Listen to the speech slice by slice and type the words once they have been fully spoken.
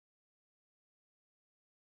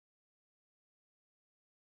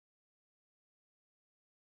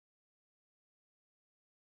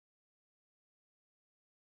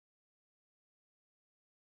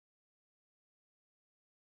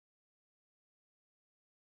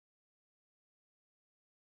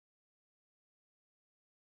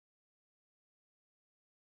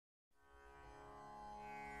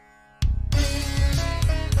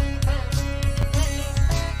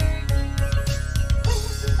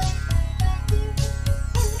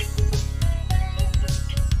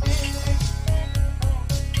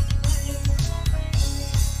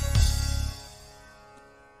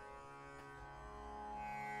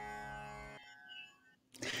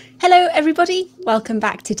everybody. Welcome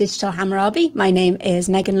back to Digital Hammurabi. My name is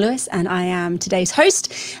Megan Lewis and I am today's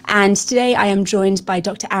host. And today I am joined by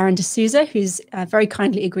Dr. Aaron de Souza, who's very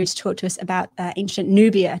kindly agreed to talk to us about ancient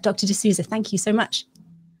Nubia. Dr. de Souza, thank you so much.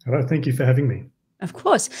 Hello, thank you for having me. Of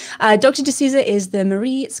course. Dr. de Souza is the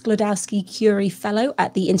Marie Sklodowski-Curie Fellow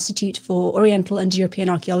at the Institute for Oriental and European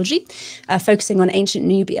Archaeology, focusing on ancient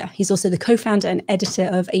Nubia. He's also the co-founder and editor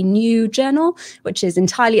of a new journal, which is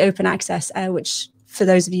entirely open access, which, for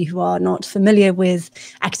those of you who are not familiar with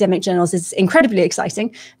academic journals, is incredibly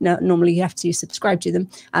exciting. No, normally you have to subscribe to them,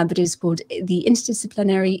 but it is called the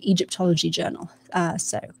Interdisciplinary Egyptology Journal.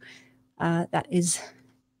 That is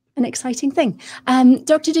an exciting thing.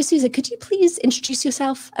 Dr. de Souza, could you please introduce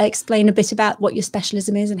yourself, explain a bit about what your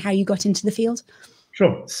specialism is and how you got into the field?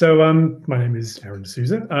 Sure. So my name is Aaron de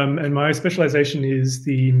Souza, and my specialization is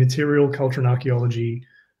the material culture and archaeology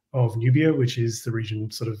of Nubia, which is the region,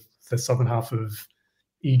 sort of the southern half of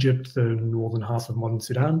Egypt, the northern half of modern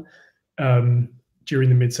Sudan, during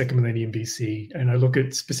the mid-second millennium BC. And I look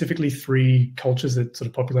at specifically three cultures that sort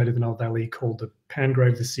of populated the Nile Valley, called the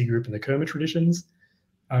Pangrave, the Sea Group, and the Kerma traditions.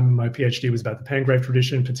 My PhD was about the Pangrave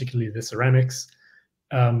tradition, particularly the ceramics,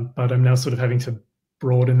 but I'm now sort of having to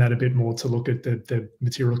broaden that a bit more to look at the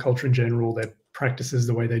material culture in general, their practices,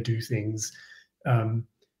 the way they do things,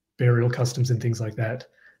 burial customs and things like that.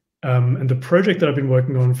 And the project that I've been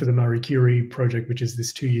working on for the Marie Curie project, which is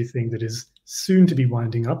this 2-year thing that is soon to be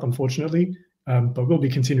winding up, unfortunately, but will be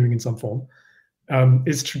continuing in some form,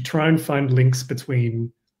 is to try and find links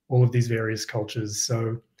between all of these various cultures.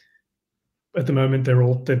 So at the moment,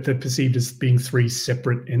 they're perceived as being three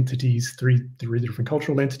separate entities, three different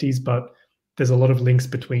cultural entities, but there's a lot of links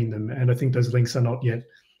between them. And I think those links are not yet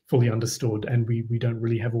fully understood, and we don't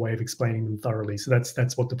really have a way of explaining them thoroughly. So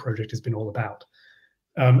that's what the project has been all about.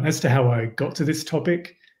 As to how I got to this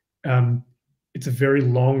topic, it's a very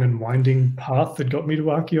long and winding path that got me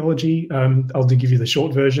to archaeology. I'll give you the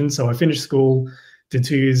short version. So I finished school, did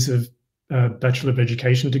 2 years of Bachelor of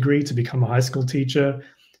Education degree to become a high school teacher,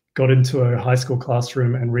 got into a high school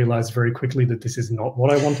classroom and realized very quickly that this is not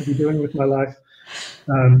what I want to be doing with my life.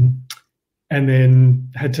 And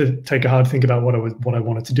then had to take a hard think about what I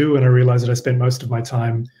wanted to do. And I realized that I spent most of my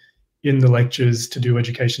time in the lectures to do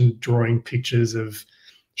education, drawing pictures of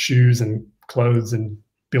shoes and clothes and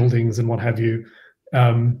buildings and what have you.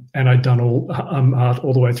 And I'd done all art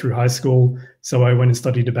all the way through high school. So I went and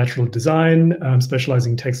studied a Bachelor of Design,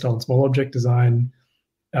 specializing in textile and small object design,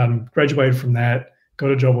 graduated from that, got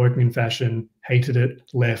a job working in fashion, hated it,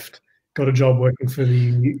 left, got a job working for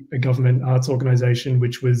the government arts organization,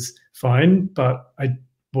 which was fine, but I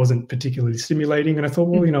wasn't particularly stimulating. And I thought,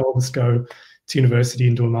 well, I'll just go to university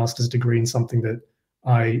and do a master's degree in something that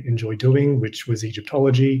I enjoy doing, which was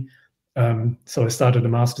Egyptology. So I started a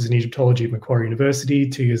master's in Egyptology at Macquarie University.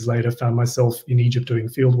 2 years later, found myself in Egypt doing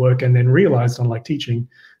field work, and then realized, unlike teaching,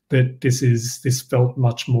 that this felt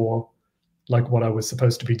much more like what I was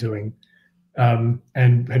supposed to be doing. And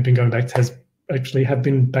had been going back to, have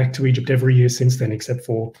been back to Egypt every year since then, except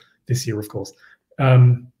for this year, of course.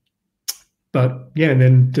 But yeah, and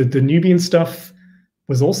then the Nubian stuff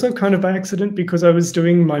was also kind of by accident, because I was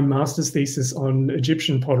doing my master's thesis on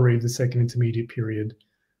Egyptian pottery of the Second Intermediate period.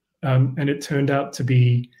 And it turned out to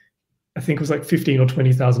be, I think it was like 15 or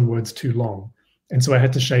 20,000 words too long. And so I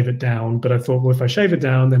had to shave it down. But I thought, well, if I shave it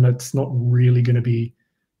down, then it's not really going to be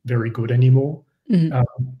very good anymore. Mm-hmm.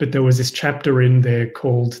 But there was this chapter in there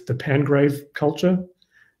called the Pangrave culture,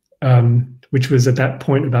 which was at that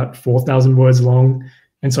point about 4,000 words long.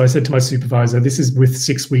 And so I said to my supervisor, this is with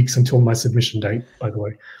 6 weeks until my submission date, by the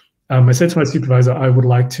way. I said to my supervisor, I would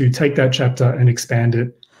like to take that chapter and expand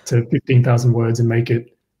it to 15,000 words and make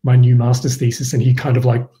it my new master's thesis. And he kind of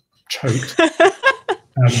like choked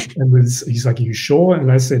and he's like, are you sure?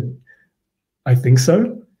 And I said, I think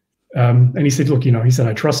so. And he said, look, he said,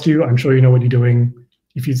 I trust you. I'm sure you know what you're doing.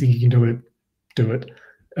 If you think you can do it, do it.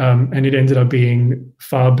 And it ended up being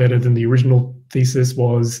far better than the original thesis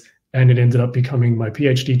was. And it ended up becoming my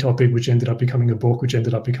PhD topic, which ended up becoming a book, which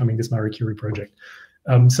ended up becoming this Marie Curie project.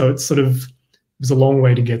 So it was a long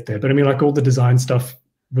way to get there. But I mean, like, all the design stuff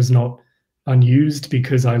was not unused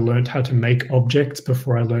because I learned how to make objects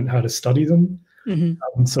before I learned how to study them.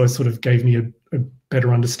 Mm-hmm. So it sort of gave me a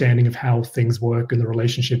better understanding of how things work and the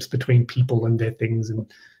relationships between people and their things and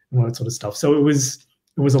all that sort of stuff. So it was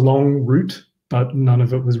a long route, but none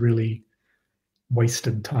of it was really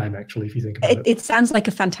wasted time, actually, if you think about it. It sounds like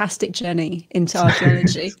a fantastic journey into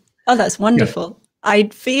archaeology. Oh, that's wonderful. Yeah. I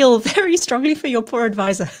feel very strongly for your poor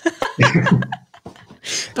advisor.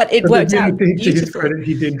 But it worked out beautifully. To his credit,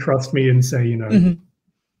 he did trust me and say, mm-hmm.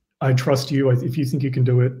 I trust you. If you think you can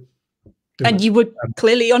do it, And it. you were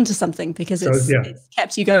clearly onto something, because it's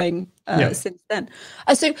kept you going since then.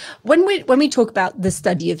 So when we talk about the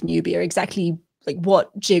study of Nubia, exactly like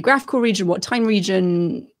what geographical region, what time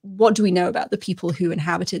region, what do we know about the people who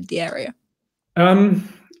inhabited the area?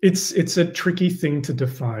 It's a tricky thing to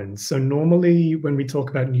define. So normally when we talk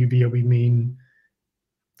about Nubia, we mean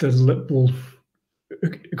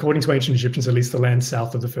according to ancient Egyptians, at least the land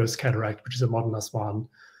south of the First Cataract, which is a modern Aswan,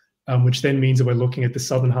 which then means that we're looking at the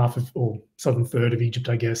southern half of, or southern third of Egypt,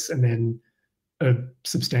 I guess, and then a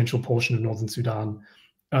substantial portion of northern Sudan.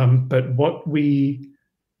 But what we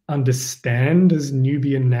understand as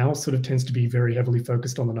Nubian now sort of tends to be very heavily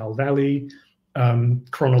focused on the Nile Valley.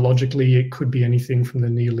 Chronologically, it could be anything from the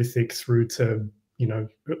Neolithic through to,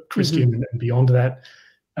 Christian and beyond that.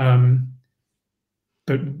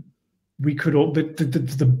 But we could all,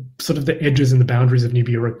 the sort of the edges and the boundaries of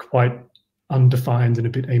Nubia are quite undefined and a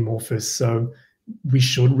bit amorphous. So we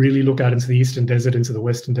should really look out into the Eastern Desert, into the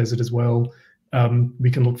Western Desert as well.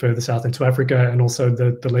 We can look further south into Africa, and also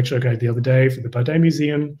the lecture I gave the other day for the Bardet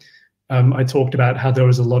Museum. I talked about how there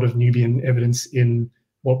was a lot of Nubian evidence in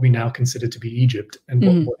what we now consider to be Egypt,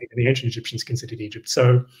 and what the ancient Egyptians considered Egypt.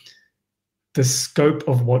 So the scope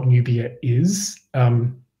of what Nubia is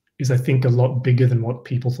I think a lot bigger than what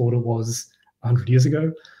people thought it was 100 years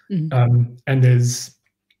ago. And there's,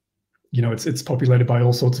 it's populated by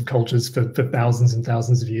all sorts of cultures for thousands and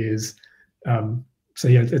thousands of years. So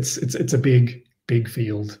yeah, it's a big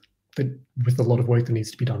field with a lot of work that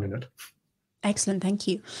needs to be done in it. Excellent, thank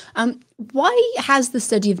you. Why has the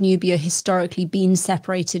study of Nubia historically been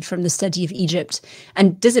separated from the study of Egypt?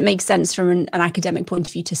 And does it make sense from an academic point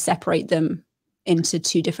of view to separate them into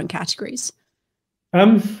two different categories?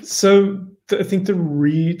 So I think the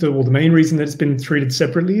main reason that it's been treated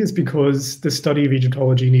separately is because the study of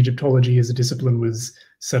Egyptology and Egyptology as a discipline was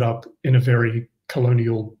set up in a very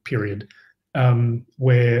colonial period,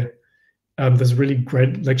 where there's a really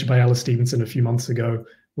great lecture by Alice Stevenson a few months ago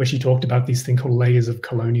where she talked about these things called layers of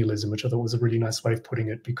colonialism, which I thought was a really nice way of putting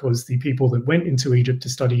it, because the people that went into Egypt to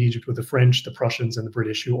study Egypt were the French, the Prussians, and the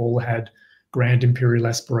British, who all had grand imperial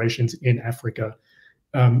aspirations in Africa.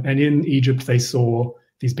 And in Egypt, they saw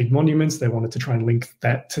these big monuments. They wanted to try and link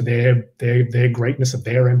that to their greatness of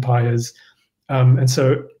their empires. And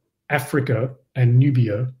so Africa and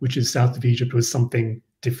Nubia, which is south of Egypt, was something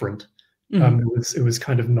different. It was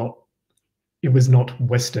kind of not, it was not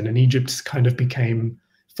Western, and Egypt kind of became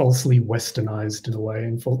falsely Westernized in a way,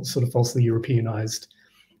 and sort of falsely Europeanized,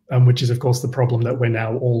 which is of course the problem that we're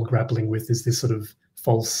now all grappling with, is this sort of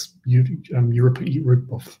false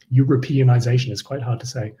Europeanization. Is quite hard to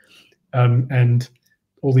say, and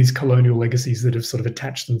all these colonial legacies that have sort of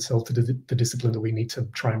attached themselves to the discipline that we need to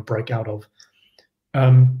try and break out of.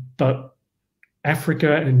 But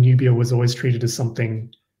Africa and Nubia was always treated as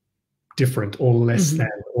something different, or less than,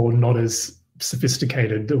 or not as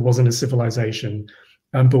sophisticated. There wasn't a civilization.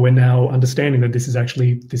 But we're now understanding that this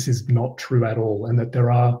is not true at all, and that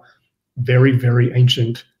there are very, very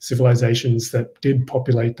ancient civilizations that did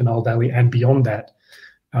populate the Nile Valley and beyond that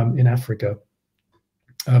in Africa.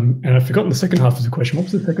 And I've forgotten the second half of the question. What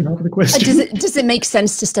was the second half of the question? Does it make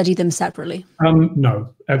sense to study them separately?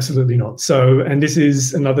 No, absolutely not. So, and this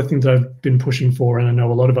is another thing that I've been pushing for, and I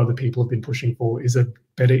know a lot of other people have been pushing for, is a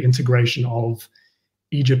better integration of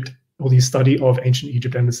Egypt, or the study of ancient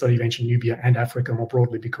Egypt and the study of ancient Nubia and Africa more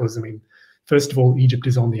broadly, because, I mean, first of all, Egypt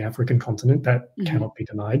is on the African continent. That cannot be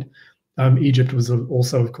denied. Egypt was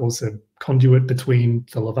also, of course, a conduit between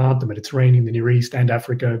the Levant, the Mediterranean, the Near East, and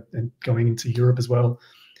Africa, and going into Europe as well.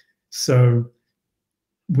 So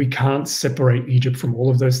we can't separate Egypt from all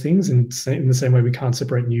of those things, and in the same way we can't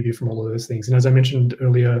separate Nubia from all of those things. And as I mentioned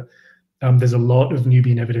earlier, there's a lot of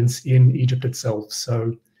Nubian evidence in Egypt itself.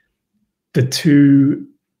 So the two,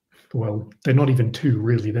 well, they're not even two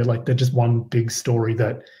really. They're just one big story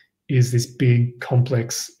that is this big,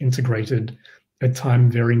 complex, integrated, at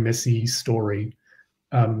times very messy story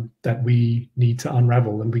that we need to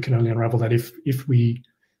unravel, and we can only unravel that if we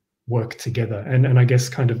work together. And I guess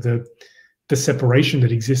kind of the separation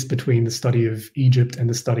that exists between the study of Egypt and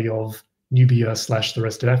the study of Nubia / the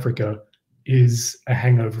rest of Africa is a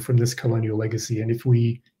hangover from this colonial legacy. And if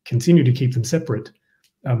we continue to keep them separate,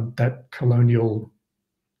 that colonial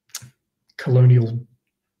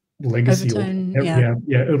legacy,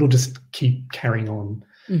 it'll just keep carrying on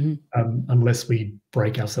unless we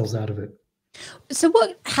break ourselves out of it. So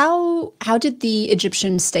how did the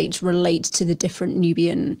Egyptian state relate to the different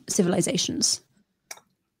Nubian civilizations?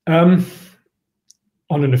 On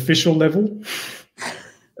an official level,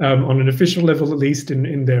 On an official level, at least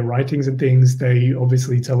in their writings and things, they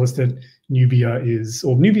obviously tell us that Nubia is,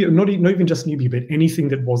 or Nubia, not even just Nubia, but anything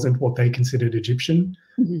that wasn't what they considered Egyptian,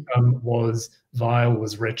 was vile,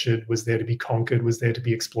 was wretched, was there to be conquered, was there to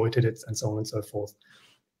be exploited, and so on and so forth.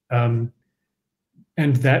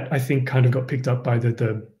 And that, I think, kind of got picked up by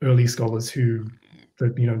the early scholars who,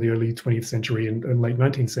 the early 20th century and late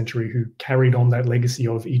 19th century, who carried on that legacy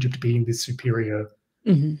of Egypt being this superior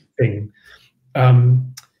thing.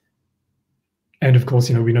 And of course,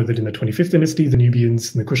 we know that in the 25th dynasty, the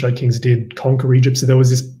Nubians and the Kushite kings did conquer Egypt. So there was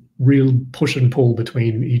this real push and pull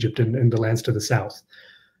between Egypt and the lands to the south.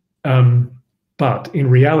 But in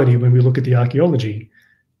reality, when we look at the archaeology,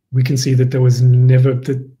 we can see that there was never,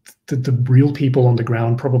 the real people on the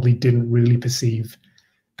ground probably didn't really perceive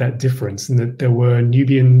that difference, and that there were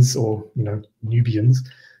Nubians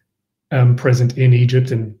present in Egypt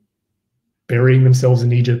and burying themselves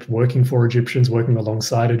in Egypt, working for Egyptians, working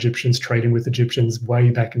alongside Egyptians, trading with Egyptians way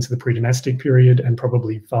back into the pre-dynastic period and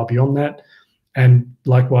probably far beyond that. And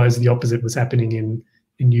likewise, the opposite was happening in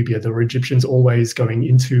Nubia. There were Egyptians always going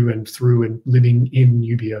into and through and living in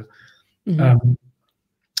Nubia.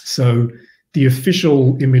 So the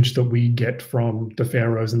official image that we get from the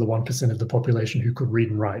pharaohs and the 1% of the population who could read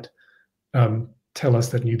and write tell us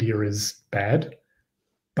that Nubia is bad.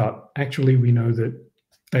 But actually, we know that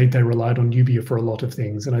they relied on Nubia for a lot of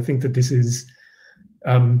things. And I think that this is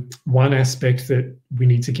one aspect that we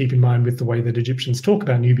need to keep in mind with the way that Egyptians talk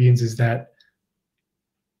about Nubians, is that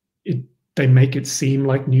they make it seem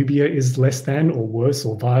like Nubia is less than or worse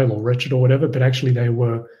or vile or wretched or whatever, but actually they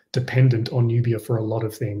were dependent on Nubia for a lot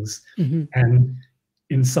of things. And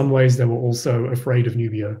in some ways, they were also afraid of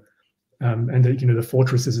Nubia. And the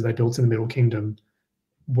fortresses that they built in the Middle Kingdom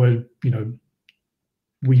were,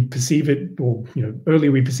 we perceive it, or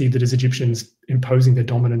earlier we perceived it as Egyptians imposing their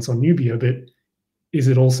dominance on Nubia, but is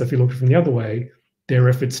it also, if you look from the other way, their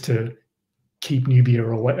efforts to keep Nubia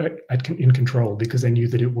in control because they knew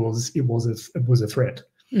that it was a threat,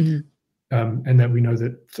 and that we know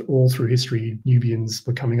that all through history Nubians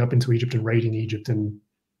were coming up into Egypt and raiding Egypt and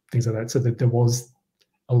things like that, so that there was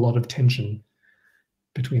a lot of tension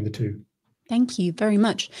between the two. Thank you very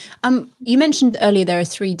much. You mentioned earlier there are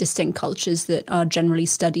 3 distinct cultures that are generally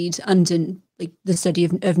studied under the study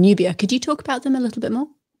of Nubia. Could you talk about them a little bit more?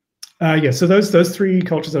 Yeah, so those 3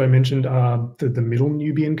 cultures that I mentioned are the Middle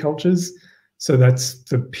Nubian cultures. So that's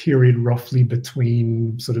the period roughly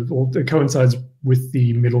between it coincides with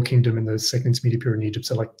the Middle Kingdom and the Second Intermediate period in Egypt,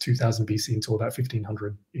 so like 2000 BC until about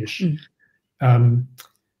 1500-ish. And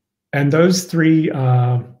those 3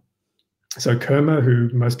 are, so Kerma, who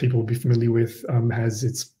most people will be familiar with, has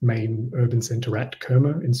its main urban center at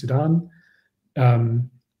Kerma in Sudan.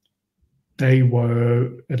 They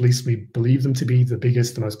were, at least we believe them to be, the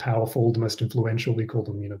biggest, the most powerful, the most influential. We call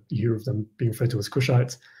them, you hear of them being referred to as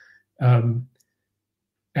Kushites.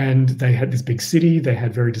 And they had this big city. They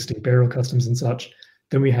had very distinct burial customs and such.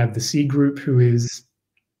 Then we have the C group, who is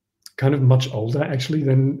kind of much older, actually,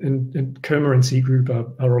 and Kerma and C group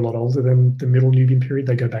are a lot older than the Middle Nubian period.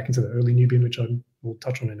 They go back into the early Nubian, which I will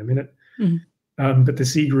touch on in a minute. But the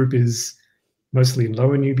C group is mostly in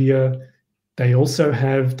Lower Nubia. They also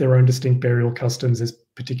have their own distinct burial customs. There's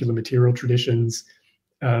particular material traditions.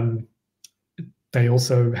 They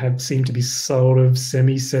also seem to be sort of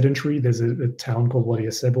semi-sedentary. There's a town called Wadi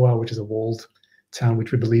Asebwa, which is a walled town,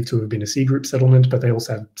 which we believe to have been a C group settlement, but they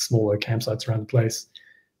also have smaller campsites around the place.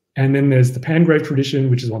 And then there's the Pangrave tradition,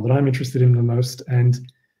 which is one that I'm interested in the most, and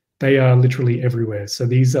they are literally everywhere. So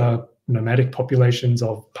these are nomadic populations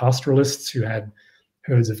of pastoralists who had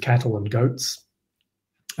herds of cattle and goats.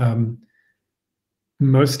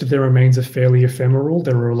 Most of their remains are fairly ephemeral.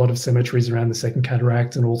 There are a lot of cemeteries around the Second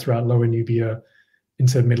Cataract and all throughout Lower Nubia,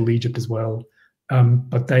 into Middle Egypt as well.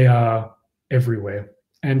 But they are everywhere,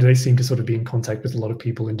 and they seem to sort of be in contact with a lot of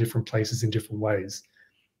people in different places in different ways.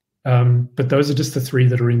 But those are just the 3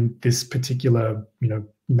 that are in this particular,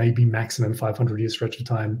 maybe maximum 500-year stretch of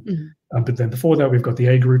time. But then before that, we've got the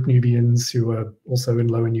A group Nubians, who are also in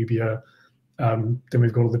Lower Nubia. Then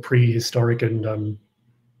we've got all the prehistoric and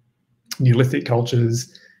Neolithic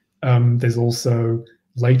cultures. There's also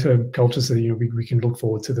later cultures, so we can look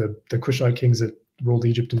forward to the Kushite kings that ruled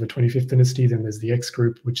Egypt in the 25th dynasty. Then there's the X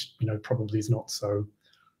group, which probably is not so,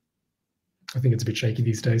 I think it's a bit shaky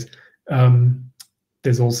these days.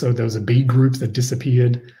 There was a B group that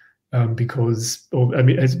disappeared as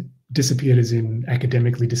disappeared as in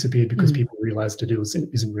academically disappeared because people realized that it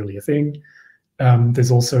isn't really a thing.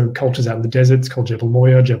 There's also cultures out in the deserts called Jebel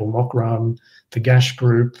Moya, Jebel Mokram, the Gash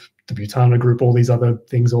group, the Butana group, all these other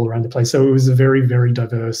things all around the place. So it was a very, very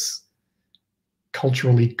diverse,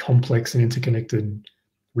 culturally complex and interconnected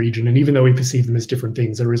region. And even though we perceive them as different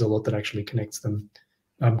things, there is a lot that actually connects them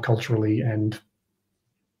culturally, and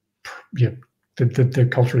yeah, they're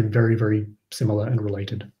culturally very, very similar and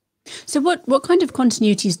related. So what kind of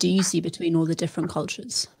continuities do you see between all the different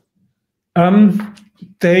cultures?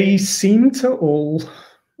 They seem to all,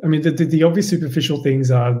 I mean, the obvious superficial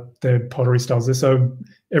things are the pottery styles. So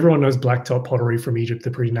everyone knows blacktop pottery from Egypt,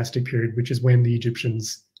 the pre-dynastic period, which is when the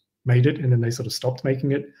Egyptians made it, and then they sort of stopped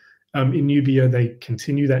making it. In Nubia, they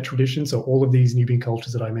continue that tradition. So all of these Nubian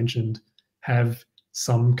cultures that I mentioned have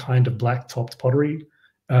some kind of black-topped pottery,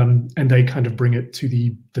 and they kind of bring it to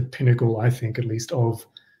the pinnacle, I think, at least, of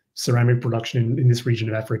ceramic production in this region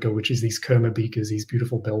of Africa, which is these kerma beakers, these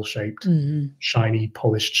beautiful bell-shaped, shiny,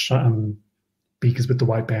 polished beakers with the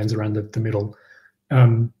white bands around the middle.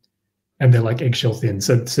 And they're like eggshell thin.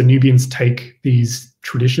 So Nubians take these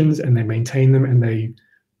traditions and they maintain them and they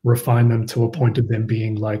refine them to a point of them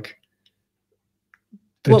being like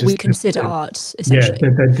what we consider art, essentially.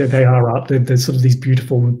 Yeah, they are art. They're sort of these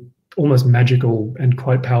beautiful, almost magical and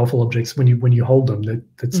quite powerful objects when you hold them.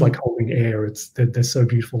 It's like holding air. They're so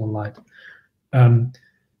beautiful and light.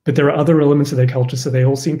 But there are other elements of their culture. So they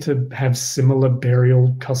all seem to have similar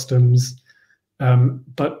burial customs,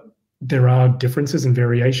 but there are differences and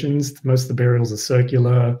variations. Most of the burials are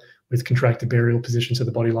circular with contracted burial position, so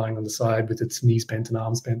the body lying on the side with its knees bent and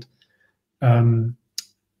arms bent.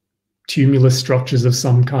 Tumulus structures of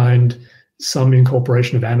some kind, some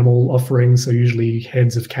incorporation of animal offerings, so usually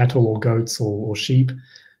heads of cattle or goats or sheep,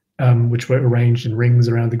 which were arranged in rings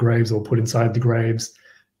around the graves or put inside the graves.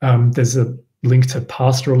 There's a link to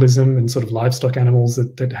pastoralism and sort of livestock animals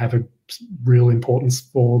that have a real importance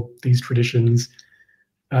for these traditions.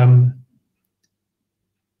 So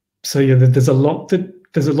yeah, there's a lot that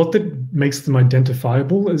makes them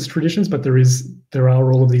identifiable as traditions, but there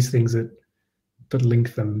are all of these things that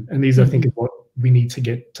link them. And these, I think, is what we need to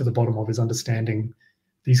get to the bottom of, is understanding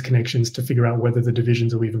these connections to figure out whether the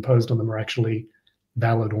divisions that we've imposed on them are actually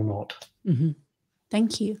valid or not.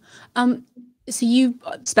 Thank you. So you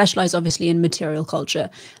specialize obviously in material culture.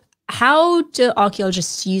 How do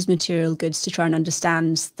archaeologists use material goods to try and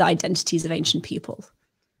understand the identities of ancient people?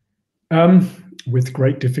 With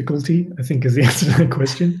great difficulty, I think, is the answer to that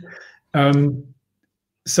question.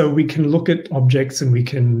 So we can look at objects and we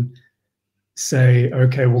can say,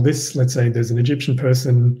 okay, well, let's say there's an Egyptian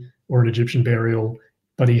person or an Egyptian burial,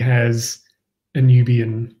 but he has a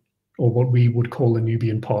Nubian, or what we would call a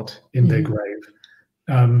Nubian pot in their grave.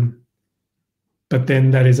 But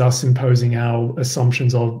then that is us imposing our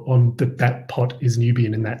assumptions on that pot is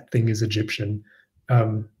Nubian and that thing is Egyptian,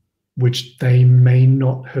 which they may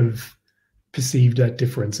not have perceived that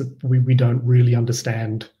difference. We don't really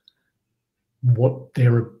understand what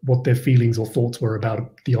their feelings or thoughts were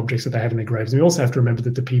about the objects that they have in their graves. And we also have to remember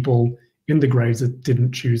that the people in the graves that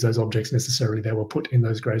didn't choose those objects necessarily, they were put in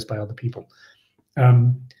those graves by other people.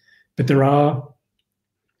 But there are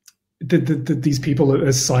these people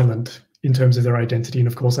are silent in terms of their identity. And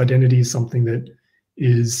of course, identity is something that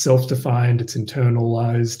is self-defined, it's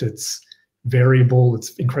internalized, it's variable,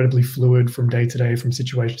 it's incredibly fluid from day to day, from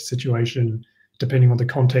situation to situation, depending on the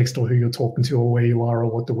context or who you're talking to or where you are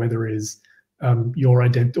or what the weather is. Your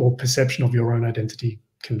identity or perception of your own identity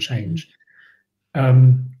can change.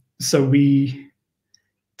 So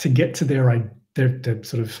to get to their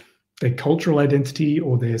sort of their cultural identity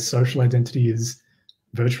or their social identity is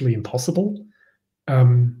virtually impossible.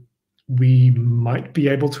 We might be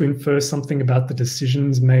able to infer something about the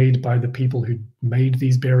decisions made by the people who made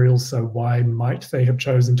these burials. So why might they have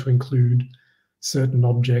chosen to include certain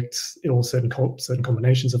objects or certain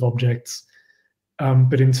combinations of objects?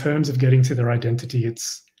 But in terms of getting to their identity,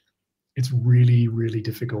 it's really, really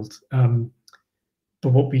difficult.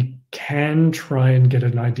 But what we can try and get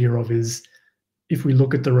an idea of is, if we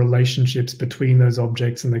look at the relationships between those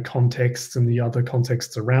objects and the contexts and the other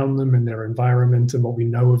contexts around them and their environment and what we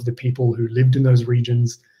know of the people who lived in those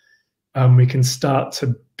regions, we can start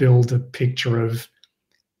to build a picture of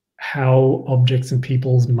how objects and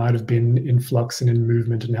peoples might have been in flux and in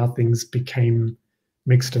movement and how things became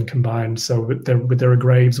mixed and combined. So there are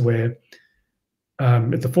graves where,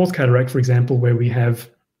 at the Fourth Cataract, for example, where we have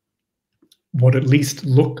what at least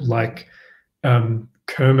look like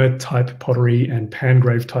Kerma type pottery and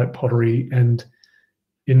Pangrave type pottery, and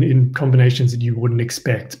in combinations that you wouldn't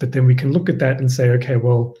expect. But then we can look at that and say, okay,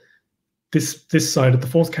 well, this side of the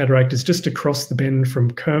Fourth Cataract is just across the bend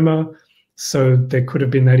from Kerma, so there could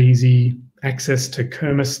have been that easy access to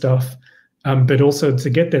Kerma stuff. But also to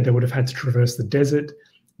get there, they would have had to traverse the desert.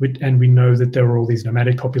 And we know that there were all these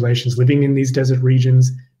nomadic populations living in these desert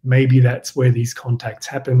regions. Maybe that's where these contacts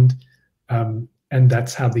happened. And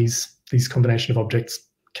that's how these combination of objects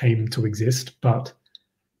came to exist. But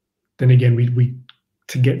then again, we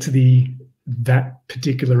to get to that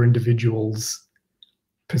particular individual's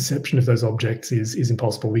perception of those objects is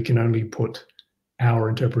impossible. We can only put our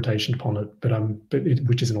interpretation upon it,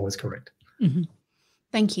 which isn't always correct. Mm-hmm.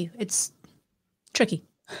 Thank you. It's tricky.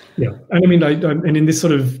 Yeah, and I mean, and in this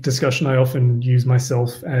sort of discussion, I often use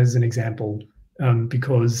myself as an example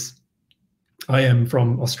because I am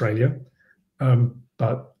from Australia,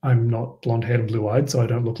 but I'm not blonde-haired and blue-eyed, so I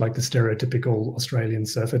don't look like the stereotypical Australian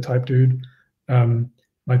surfer type dude.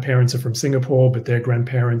 My parents are from Singapore, but their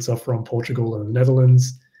grandparents are from Portugal and the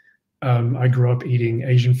Netherlands. I grew up eating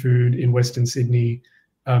Asian food in Western Sydney,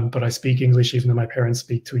 but I speak English, even though my parents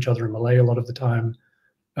speak to each other in Malay a lot of the time.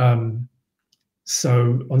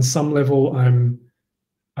 So on some level, I'm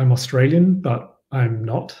Australian, but I'm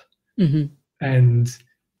not. Mm-hmm. And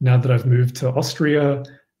now that I've moved to Austria,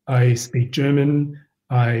 I speak German.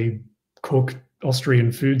 I cook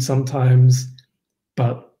Austrian food sometimes,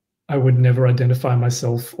 but I would never identify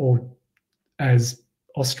myself as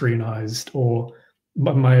Austrianized, or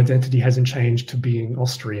my identity hasn't changed to being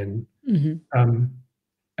Austrian. Mm-hmm.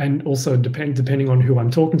 And also depending on who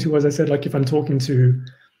I'm talking to, as I said, like if I'm talking to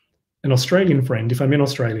an Australian friend, if I'm in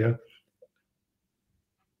Australia,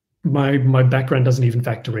 my background doesn't even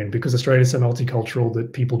factor in, because Australia is so multicultural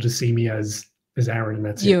that people just see me as Aaron, and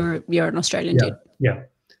that's it. You're an Australian dude. Yeah.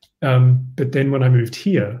 But then when I moved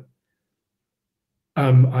here,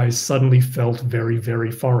 I suddenly felt very,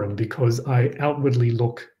 very foreign, because I outwardly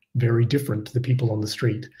look very different to the people on the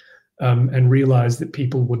street, and realized that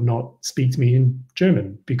people would not speak to me in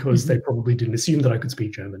German because they probably didn't assume that I could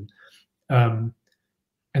speak German.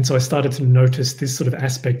 And so I started to notice this sort of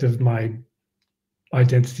aspect of my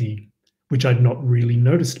identity, which I'd not really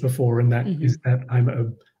noticed before, and that is that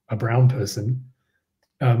I'm a brown person,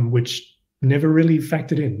 which never really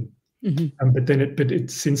factored in. But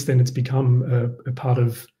since then it's become a part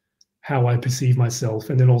of how I perceive myself.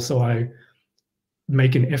 And then also I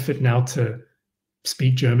make an effort now to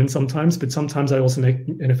speak German sometimes, but sometimes I also make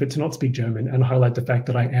an effort to not speak German and highlight the fact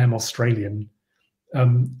that I am Australian.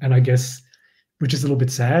 And I guess, which is a little bit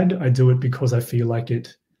sad, I do it because I feel like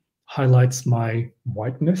it highlights my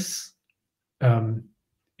whiteness in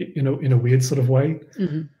a weird sort of way.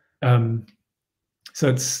 So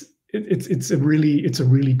it's a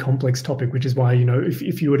really complex topic, which is why,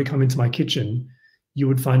 if you were to come into my kitchen, you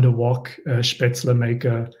would find a wok, a spätzle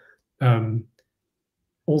maker,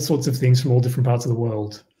 all sorts of things from all different parts of the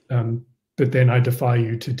world. But then I defy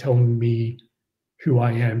you to tell me who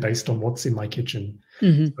I am based on what's in my kitchen.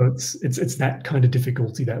 So it's that kind of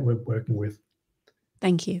difficulty that we're working with.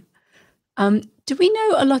 Thank you. Do we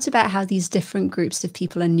know a lot about how these different groups of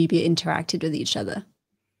people in Nubia interacted with each other?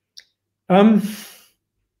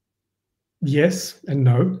 Yes and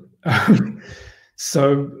no.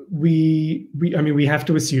 So we have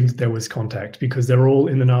to assume that there was contact, because they're all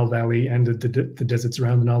in the Nile Valley and the deserts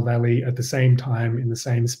around the Nile Valley at the same time in the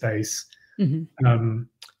same space.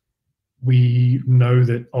 We know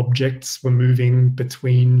that objects were moving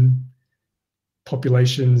between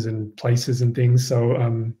populations and places and things. So,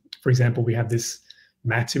 for example, we have this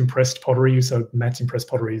matte impressed pottery. So matte impressed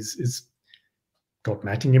pottery is got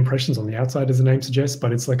matting impressions on the outside, as the name suggests,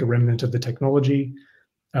 but it's like a remnant of the technology.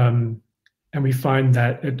 And we find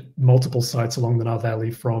that at multiple sites along the Nile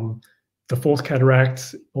Valley, from the Fourth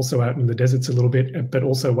Cataract, also out in the deserts a little bit, but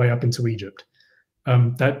also way up into Egypt.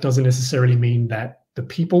 That doesn't necessarily mean that the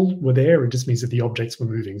people were there. It just means that the objects were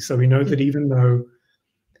moving. So we know that even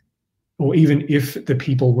if the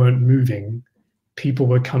people weren't moving, people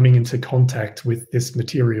were coming into contact with this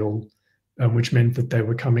material, which meant that they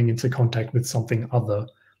were coming into contact with something other,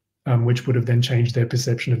 which would have then changed their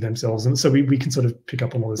perception of themselves. And so we can sort of pick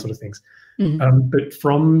up on all those sort of things. But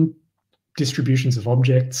from distributions of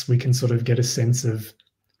objects, we can sort of get a sense of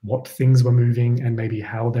what things were moving and maybe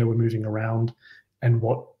how they were moving around, and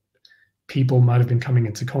what people might have been coming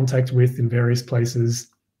into contact with in various places.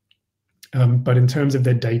 But in terms of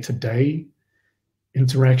their day-to-day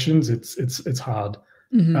interactions, it's hard.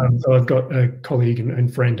 So I've got a colleague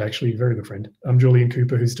and friend, actually a very good friend, Julian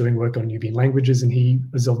Cooper, who's doing work on Nubian languages, and he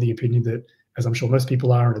is of the opinion that, as I'm sure most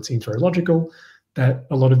people are, and it seems very logical, that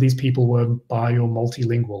a lot of these people were bi or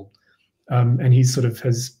multilingual. And he sort of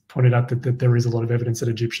has pointed out that there is a lot of evidence that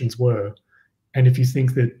Egyptians were. And if you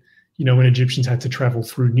think that, when Egyptians had to travel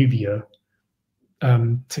through Nubia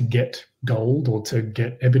to get gold or to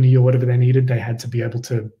get ebony or whatever they needed, they had to be able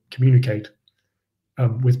to communicate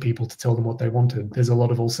with people to tell them what they wanted. There's a lot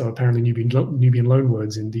of also apparently Nubian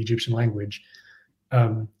loanwords in the Egyptian language.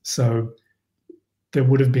 So there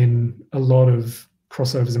would have been a lot of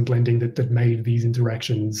crossovers and blending that made these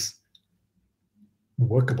interactions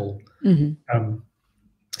workable. Mm-hmm.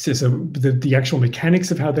 So the actual mechanics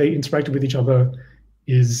of how they interacted with each other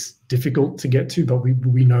is difficult to get to, but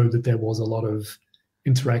we know that there was a lot of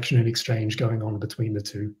interaction and exchange going on between the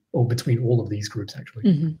two, or between all of these groups, actually.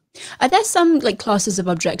 Mm-hmm. Are there some like classes of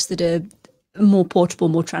objects that are more portable,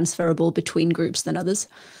 more transferable between groups than others?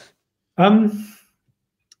 I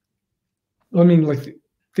mean, like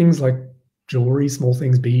things like jewelry, small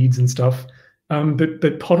things, beads and stuff.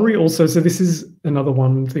 But pottery also, so this is another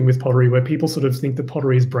one thing with pottery where people sort of think that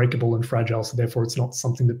pottery is breakable and fragile, so therefore it's not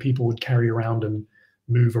something that people would carry around and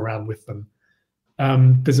move around with them.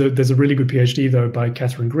 There's a really good PhD though by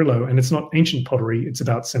Catherine Grillo, and it's not ancient pottery, it's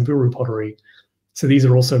about Samburu pottery. So these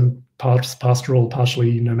are also pastoral,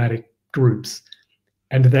 partially nomadic groups,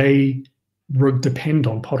 and they depend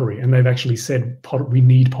on pottery, and they've actually said we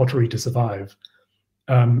need pottery to survive.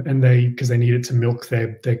 And because they need it to milk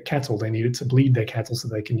their cattle, they need it to bleed their cattle so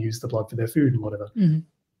they can use the blood for their food and whatever.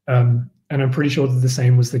 Mm-hmm. And I'm pretty sure that the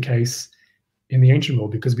same was the case in the ancient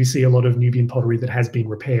world, because we see a lot of Nubian pottery that has been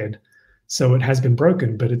repaired. So it has been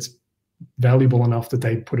broken, but it's valuable enough that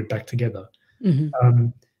they put it back together. Mm-hmm.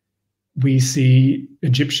 We see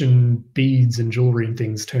Egyptian beads and jewelry and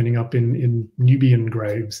things turning up in Nubian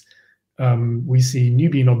graves. We see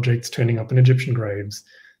Nubian objects turning up in Egyptian graves.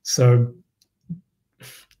 So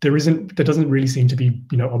there doesn't really seem to be,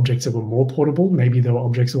 objects that were more portable. Maybe there were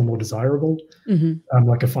objects that were more desirable, mm-hmm.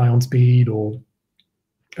 Like a faience bead or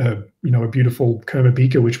a beautiful Kerma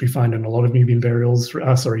beaker, which we find in a lot of Nubian burials,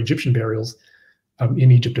 Egyptian burials,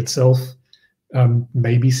 in Egypt itself.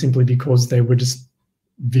 Maybe simply because they were just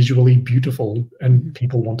visually beautiful and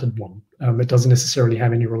people wanted one. It doesn't necessarily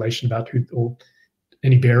have any relation about who, or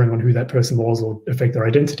any bearing on who that person was or affect their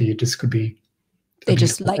identity. It just could be they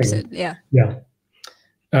just liked it. Yeah.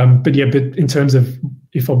 But in terms of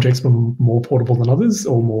if objects were more portable than others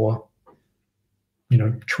or more,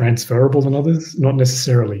 transferable than others, not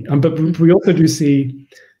necessarily. But we also do see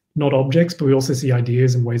not objects, but we also see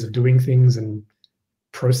ideas and ways of doing things and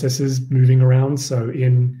processes moving around. So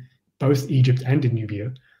in both Egypt and in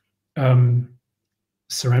Nubia,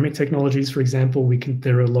 ceramic technologies, for example,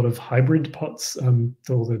 there are a lot of hybrid pots.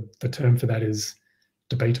 The term for that is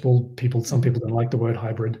debatable. Some people don't like the word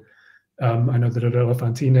hybrid. I know that at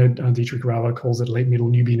Elefantina, Dietrich Rauer calls it late Middle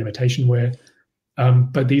Nubian imitation ware.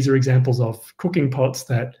 But these are examples of cooking pots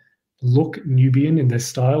that look Nubian in their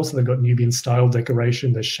style. So they've got Nubian style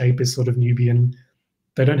decoration. The shape is sort of Nubian.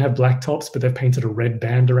 They don't have black tops, but they've painted a red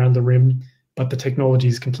band around the rim. But the technology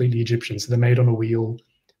is completely Egyptian. So they're made on a wheel,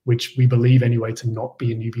 which we believe anyway to not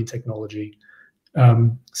be a Nubian technology.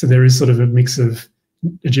 So there is sort of a mix of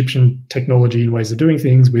Egyptian technology and ways of doing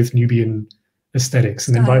things with Nubian aesthetics,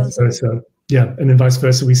 and then vice versa. Yeah, and then vice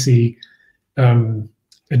versa, we see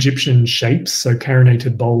Egyptian shapes, so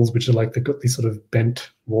carinated bowls, which are like they've got these sort of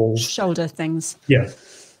bent walls, shoulder things. Yeah,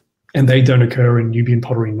 and they don't occur in Nubian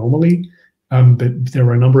pottery normally. But there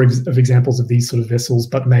are a number of examples of these sort of vessels,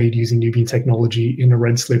 but made using Nubian technology in a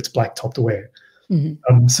red-slipped, black-topped ware.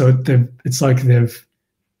 Mm-hmm. So it's like they've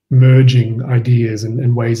merging ideas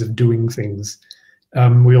and ways of doing things.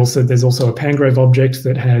 There's also a Pangrave object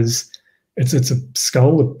that has it's a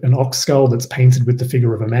skull, an ox skull that's painted with the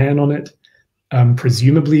figure of a man on it.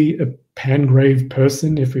 Presumably a Pangrave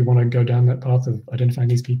person, if we want to go down that path of identifying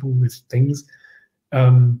these people with things.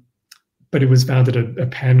 But it was found at a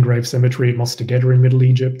Pangrave cemetery at Mostagator in Middle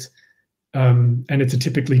Egypt. And it's a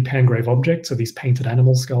typically Pangrave object. So these painted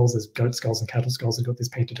animal skulls, there's goat skulls and cattle skulls that got this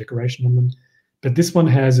painted decoration on them. But this one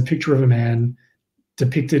has a picture of a man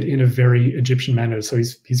depicted in a very Egyptian manner. So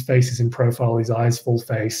his face is in profile, his eyes full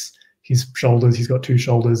face, his shoulders, he's got two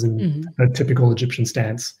shoulders in a typical Egyptian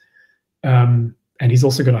stance. And he's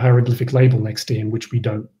also got a hieroglyphic label next to him, which we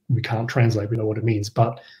can't translate, we know what it means,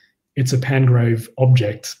 but it's a Pangrave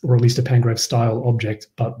object, or at least a Pangrave style object,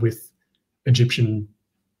 but with Egyptian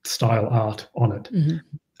style art on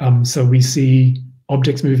it. So we see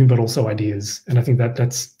objects moving, but also ideas. And I think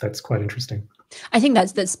that's quite interesting. I think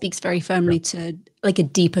that speaks very firmly to like a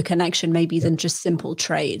deeper connection, maybe than just simple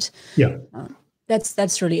trade. Yeah.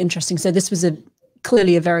 That's really interesting. So this was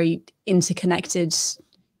clearly a very interconnected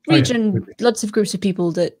region, lots of groups of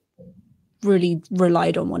people that really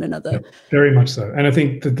relied on one another. Yeah, very much so. And I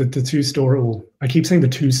think that the two story, I keep saying the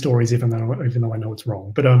two stories, even though I know it's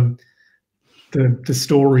wrong, but the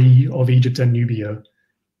story of Egypt and Nubia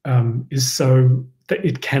is so that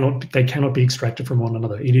they cannot be extracted from one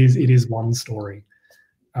another. It is one story.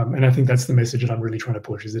 And I think that's the message that I'm really trying to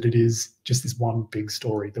push, is that it is just this one big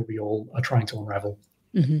story that we all are trying to unravel.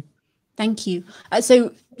 Mm-hmm. Thank you.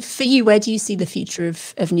 So for you, where do you see the future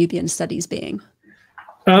of Nubian studies being?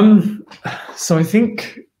 So I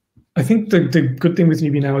think I think the good thing with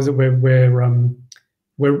Nubia now is that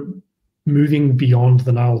we're moving beyond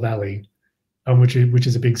the Nile Valley, which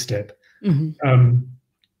is a big step.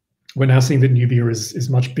 We're now seeing that Nubia is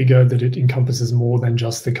much bigger, that it encompasses more than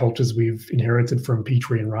just the cultures we've inherited from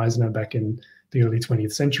Petrie and Reisner back in the early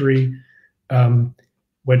 20th century.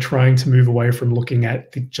 We're trying to move away from looking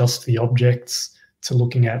at just the objects to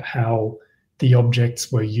looking at how the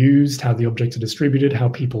objects were used, how the objects are distributed, how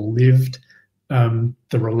people lived,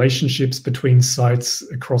 the relationships between sites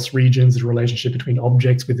across regions, the relationship between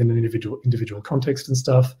objects within an individual context and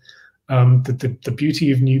stuff. The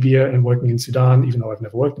beauty of Nubia and working in Sudan, even though I've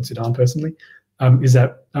never worked in Sudan personally, is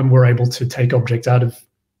that we're able to take objects out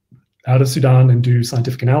of Sudan and do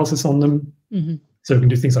scientific analysis on them. So we can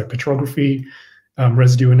do things like petrography,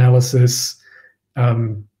 residue analysis,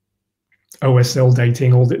 OSL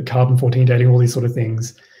dating, all the carbon-14 dating, all these sort of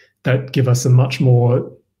things that give us a much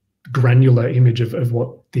more granular image of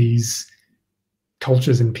what these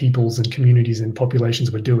cultures and peoples and communities and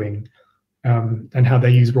populations were doing, and how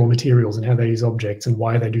they use raw materials and how they use objects and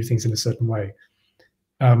why they do things in a certain way.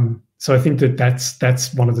 So I think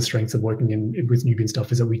that's one of the strengths of working with Nubian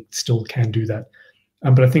stuff, is that we still can do that.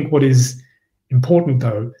 But I think what is important,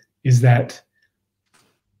 though, is that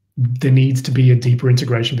there needs to be a deeper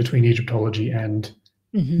integration between Egyptology and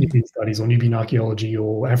Nubian studies, or Nubian archaeology,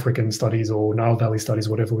 or African studies, or Nile Valley studies,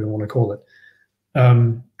 whatever we want to call it,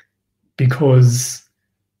 because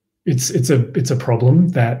it's a problem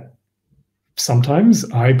that sometimes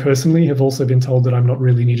I personally have also been told that I'm not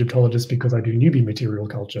really an Egyptologist because I do Nubian material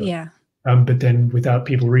culture. Yeah. But then without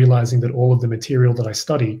people realizing that all of the material that I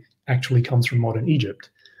study actually comes from modern Egypt,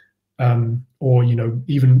 or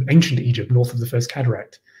even ancient Egypt, north of the First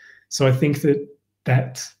Cataract. So I think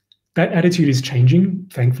that attitude is changing,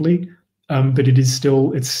 thankfully, but it's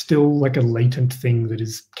still like a latent thing that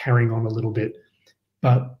is carrying on a little bit.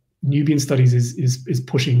 But Nubian studies is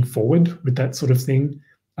pushing forward with that sort of thing.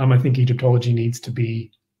 I think Egyptology needs to be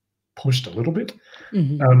pushed a little bit,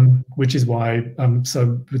 which is why,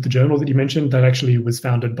 so with the journal that you mentioned, that actually was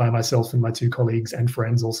founded by myself and my two colleagues and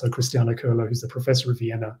friends, also Christiana Köhler, who's the professor of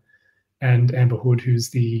Vienna, and Amber Hood,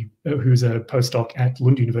 who's a postdoc at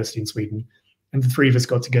Lund University in Sweden. And the three of us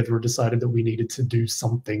got together and decided that we needed to do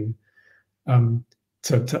something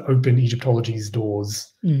to open Egyptology's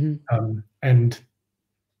doors, and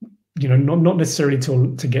not necessarily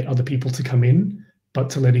to get other people to come in,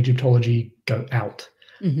 but to let Egyptology go out.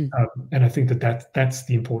 And I think that's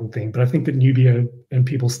the important thing. But I think that Nubia and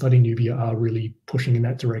people studying Nubia are really pushing in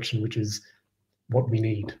that direction, which is what we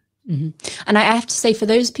need. And I have to say, for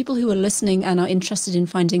those people who are listening and are interested in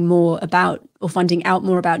finding out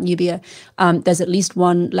more about Nubia, there's at least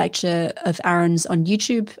one lecture of Aaron's on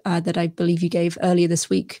YouTube that I believe you gave earlier this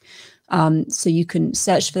week. So you can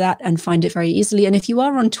search for that and find it very easily. And if you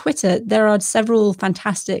are on Twitter, there are several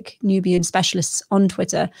fantastic Nubian specialists on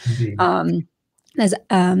Twitter. There's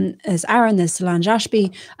Aaron, there's Solange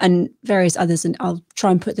Ashby, and various others, and I'll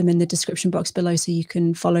try and put them in the description box below so you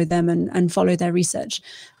can follow them and follow their research,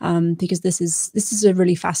 because this is a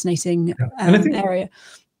really fascinating area.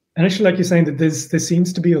 And actually, like you're saying, that there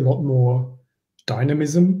seems to be a lot more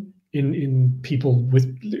dynamism in people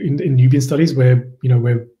in Nubian studies, where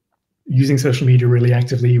we're using social media really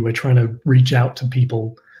actively. We're trying to reach out to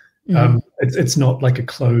people. It's not like a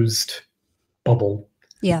closed bubble.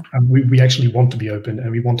 Yeah. We actually want to be open,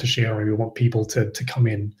 and we want to share, and we want people to come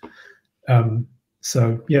in.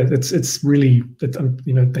 So yeah, it's really,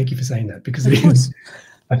 thank you for saying that, because it is,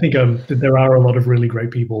 I think that there are a lot of really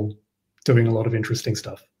great people doing a lot of interesting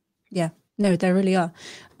stuff. Yeah, no, there really are.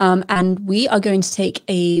 And we are going to take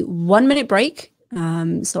a 1-minute break,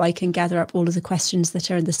 so I can gather up all of the questions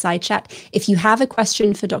that are in the side chat. If you have a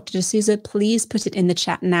question for Dr. de Souza, please put it in the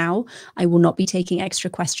chat now. I will not be taking extra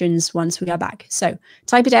questions once we are back. So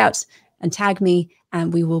type it out and tag me,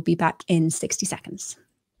 and we will be back in 60 seconds.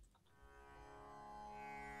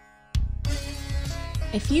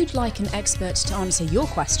 If you'd like an expert to answer your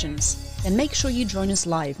questions, then make sure you join us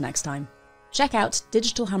live next time. Check out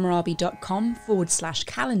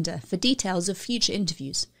digitalhammurabi.com/calendar for details of future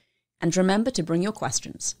interviews. And remember to bring your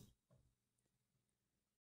questions.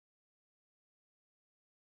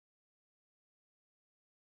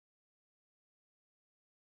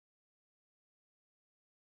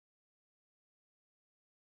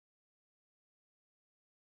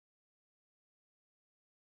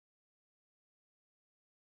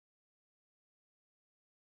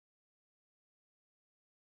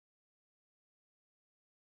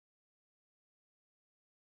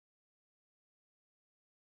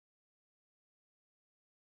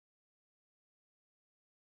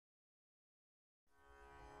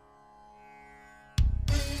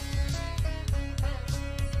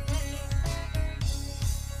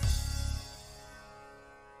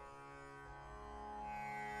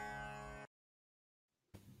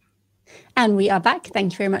 And we are back.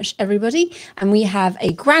 Thank you very much, everybody. And we have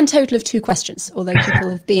a grand total of 2 questions, although people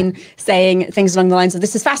have been saying things along the lines of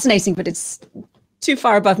this is fascinating, but it's too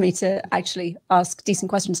far above me to actually ask decent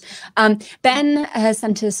questions. Ben has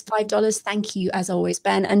sent us $5. Thank you, as always,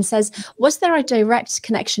 Ben, and says, was there a direct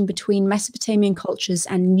connection between Mesopotamian cultures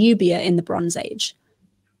and Nubia in the Bronze Age?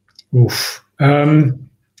 Oof. I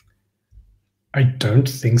don't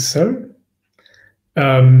think so.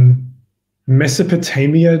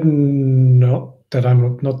 Mesopotamia, not that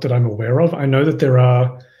I'm aware of. I know that there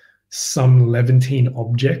are some Levantine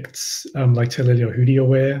objects, like Teleliohudi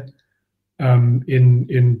ware,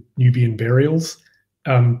 in Nubian burials.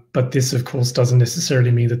 But this, of course, doesn't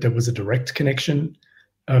necessarily mean that there was a direct connection,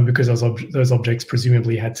 because those objects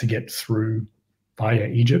presumably had to get through via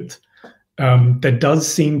Egypt. There does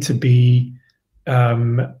seem to be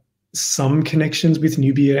some connections with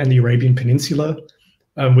Nubia and the Arabian Peninsula,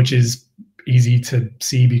 which is easy to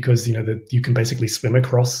see because that you can basically swim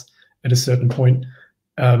across at a certain point.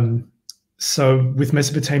 So with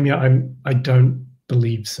Mesopotamia, I don't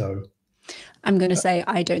believe so. I'm going to say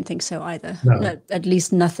I don't think so either. No. At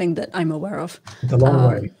least nothing that I'm aware of. It's a long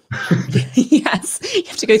way. Yes, you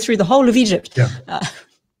have to go through the whole of Egypt. Yeah.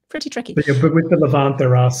 Pretty tricky. But with the Levant,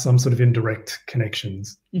 there are some sort of indirect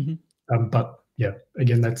connections. Mm-hmm. But yeah,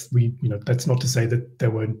 again, that's not to say that there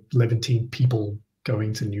were Levantine people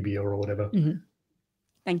going to Nubia or whatever. Mm-hmm.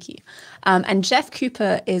 Thank you. And Jeff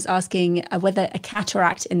Cooper is asking whether a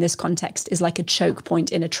cataract in this context is like a choke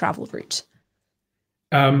point in a travel route.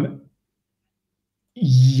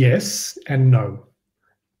 Yes and no.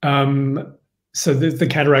 So the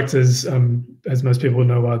cataracts, as most people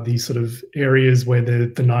know, are these sort of areas where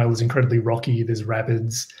the Nile is incredibly rocky. There's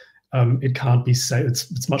rapids. It can't be safe.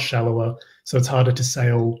 It's much shallower, so it's harder to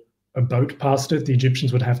sail a boat past it. The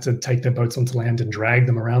Egyptians would have to take their boats onto land and drag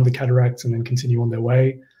them around the cataracts and then continue on their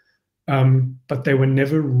way. But they were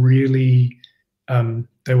never really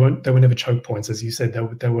they were never choke points, as you said.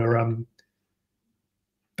 They were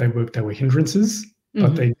hindrances, but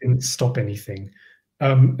Mm-hmm. they didn't stop anything.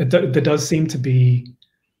 There does seem to be,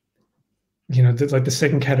 like the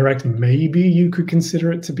second cataract, maybe you could consider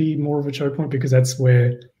it to be more of a choke point because that's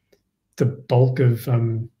where the bulk of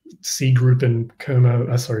C group and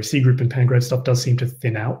Pangrove stuff does seem to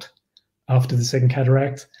thin out after the second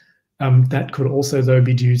cataract. That could also, though,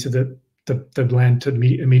 be due to the land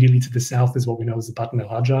immediately to the south is what we know as the Batn el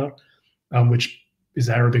Hajar, which is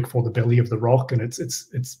Arabic for the belly of the rock, and it's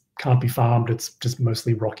can't be farmed. It's just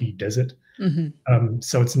mostly rocky desert. Mm-hmm.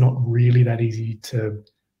 So it's not really that easy to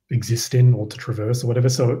exist in or to traverse or whatever.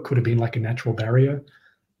 So it could have been like a natural barrier.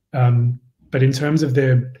 But in terms of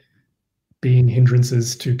there being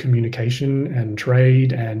hindrances to communication and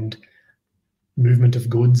trade and movement of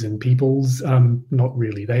goods and peoples, not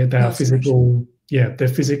really. They are physical. Yeah, they're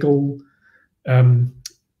physical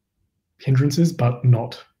hindrances, but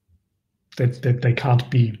not. They can't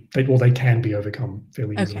be. They can be overcome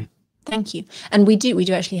fairly easily. Okay. Thank you. And we do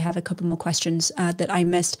actually have a couple more questions that I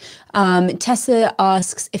missed. Tessa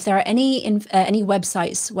asks if there are any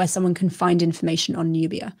websites where someone can find information on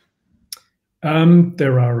Nubia.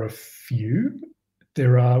 There are a few.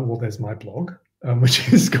 There's my blog,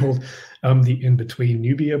 which is called the In Between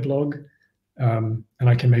Nubia blog, and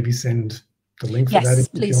I can maybe send the link for that if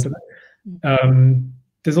you want to.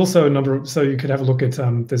 There's also a number of, so you could have a look at,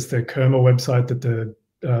 there's the Kerma website that the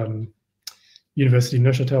University of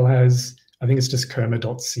Neuchâtel has. I think it's just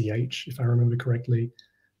kerma.ch, if I remember correctly.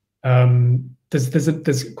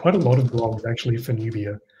 There's quite a lot of blogs actually for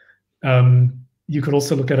Nubia. You could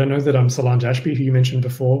also look at, I know that Solange Ashby, who you mentioned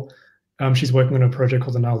before, she's working on a project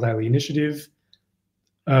called the Nile Daily Initiative,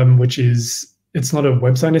 which is, it's not a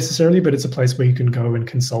website necessarily, but it's a place where you can go and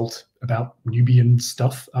consult about Nubian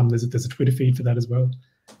stuff. There's a Twitter feed for that as well.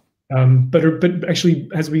 But actually,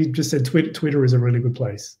 as we just said, Twitter is a really good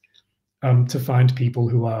place to find people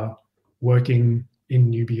who are working in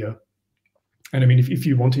Nubia. And I mean, if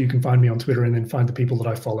you want to, you can find me on Twitter and then find the people that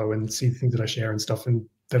I follow and see the things that I share and stuff, and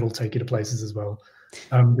that'll take you to places as well.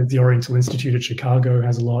 The Oriental Institute at Chicago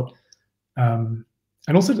has a lot. And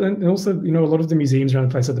also, a lot of the museums around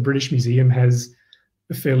the place, like the British Museum has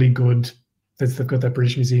a fairly good, they've got that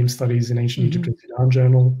British Museum Studies in Ancient Egypt and Sudan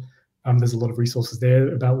journal. There's a lot of resources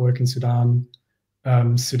there about work in Sudan.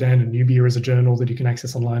 Sudan and Nubia is a journal that you can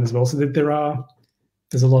access online as well. So that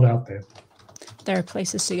there's a lot out there. There are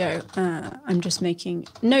places to go. I'm just making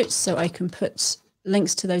notes so I can put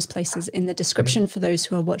links to those places in the description for those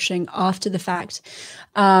who are watching after the fact.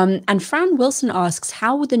 And Fran Wilson asks,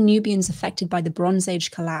 how were the Nubians affected by the Bronze Age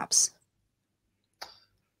collapse?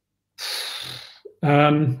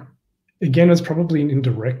 Again, it's probably an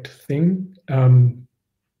indirect thing.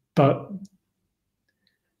 but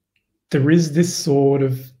there is this sort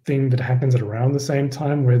of thing that happens at around the same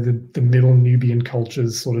time where the middle Nubian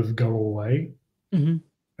cultures sort of go away.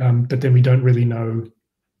 But then we don't really know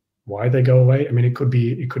why they go away. I mean, it could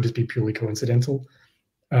just be purely coincidental.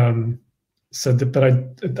 But I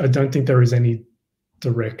don't think there is any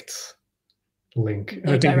direct link.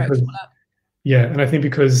 No direct overlap. Yeah, and I think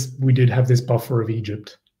because we did have this buffer of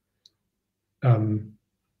Egypt,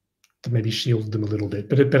 that maybe shielded them a little bit.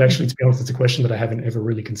 But actually, to be honest, it's a question that I haven't ever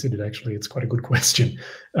really considered. Actually, it's quite a good question.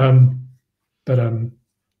 Yeah,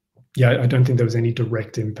 I don't think there was any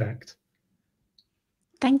direct impact.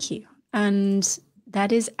 Thank you. And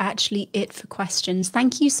that is actually it for questions.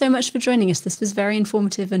 Thank you so much for joining us. This was very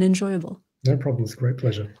informative and enjoyable. No problem. It's a great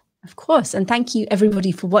pleasure. Of course. And thank you,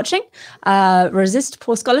 everybody, for watching. Resist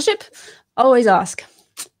poor scholarship. Always ask,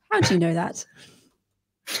 how do you know that?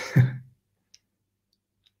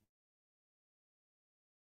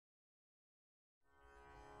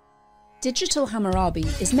 Digital Hammurabi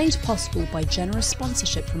is made possible by generous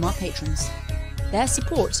sponsorship from our patrons. Their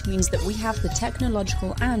support means that we have the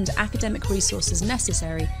technological and academic resources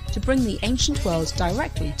necessary to bring the ancient world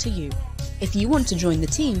directly to you. If you want to join the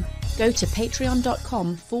team, go to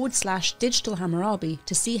patreon.com/digitalhammurabi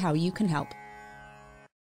to see how you can help.